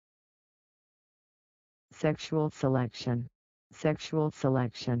Sexual selection. Sexual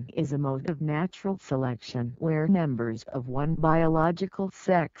selection is a mode of natural selection where members of one biological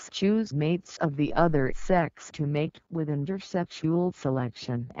sex choose mates of the other sex to mate, with intersexual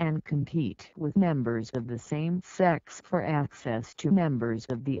selection and compete with members of the same sex for access to members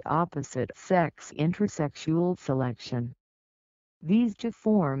of the opposite sex. Intrasexual selection. These two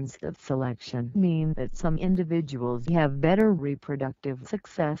forms of selection mean that some individuals have better reproductive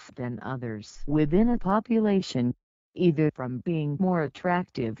success than others within a population, either from being more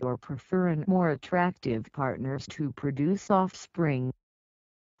attractive or preferring more attractive partners to produce offspring.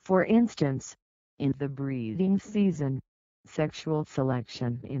 For instance, in the breeding season, sexual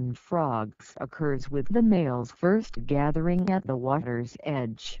selection in frogs occurs with the males first gathering at the water's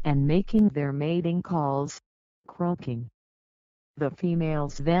edge and making their mating calls, croaking. The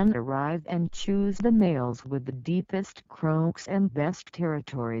females then arrive and choose the males with the deepest croaks and best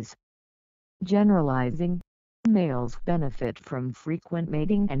territories. Generalizing. Males benefit from frequent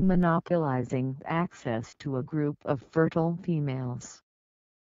mating and monopolizing access to a group of fertile females.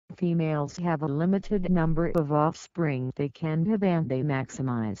 Females have a limited number of offspring they can have, and they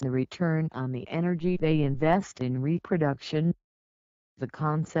maximize the return on the energy they invest in reproduction. The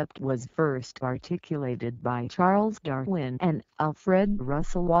concept was first articulated by Charles Darwin and Alfred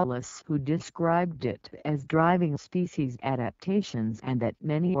Russel Wallace, who described it as driving species adaptations and that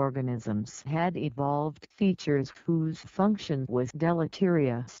many organisms had evolved features whose function was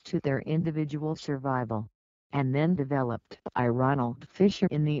deleterious to their individual survival, and then developed by Ronald Fisher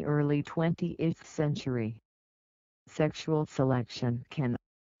in the early 20th century. Sexual selection can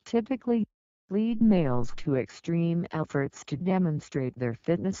typically lead males to extreme efforts to demonstrate their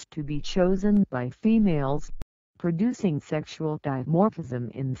fitness to be chosen by females, producing sexual dimorphism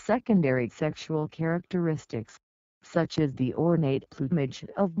in secondary sexual characteristics, such as the ornate plumage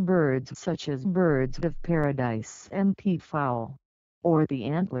of birds such as birds of paradise and peafowl, or the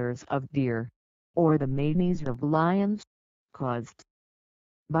antlers of deer, or the manes of lions, caused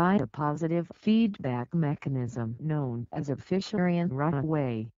by a positive feedback mechanism known as a Fisherian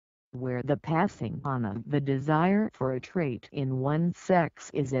runaway, where the passing on of the desire for a trait in one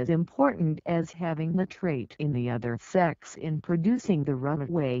sex is as important as having the trait in the other sex in producing the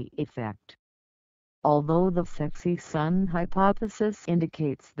runaway effect. Although the sexy son hypothesis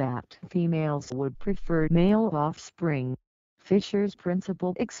indicates that females would prefer male offspring, Fisher's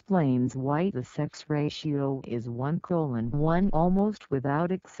principle explains why the sex ratio is 1:1 almost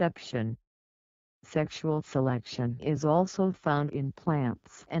without exception. Sexual selection is also found in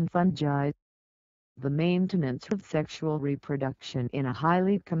plants and fungi. The maintenance of sexual reproduction in a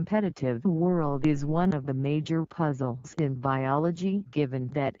highly competitive world is one of the major puzzles in biology, given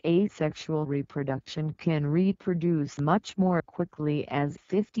that asexual reproduction can reproduce much more quickly, as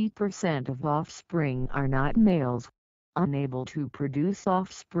 50% of offspring are not males, unable to produce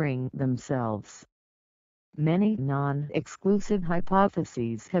offspring themselves. Many non-exclusive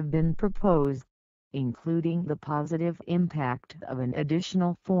hypotheses have been proposed, including the positive impact of an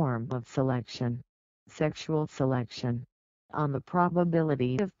additional form of selection, sexual selection, on the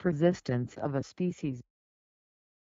probability of persistence of a species.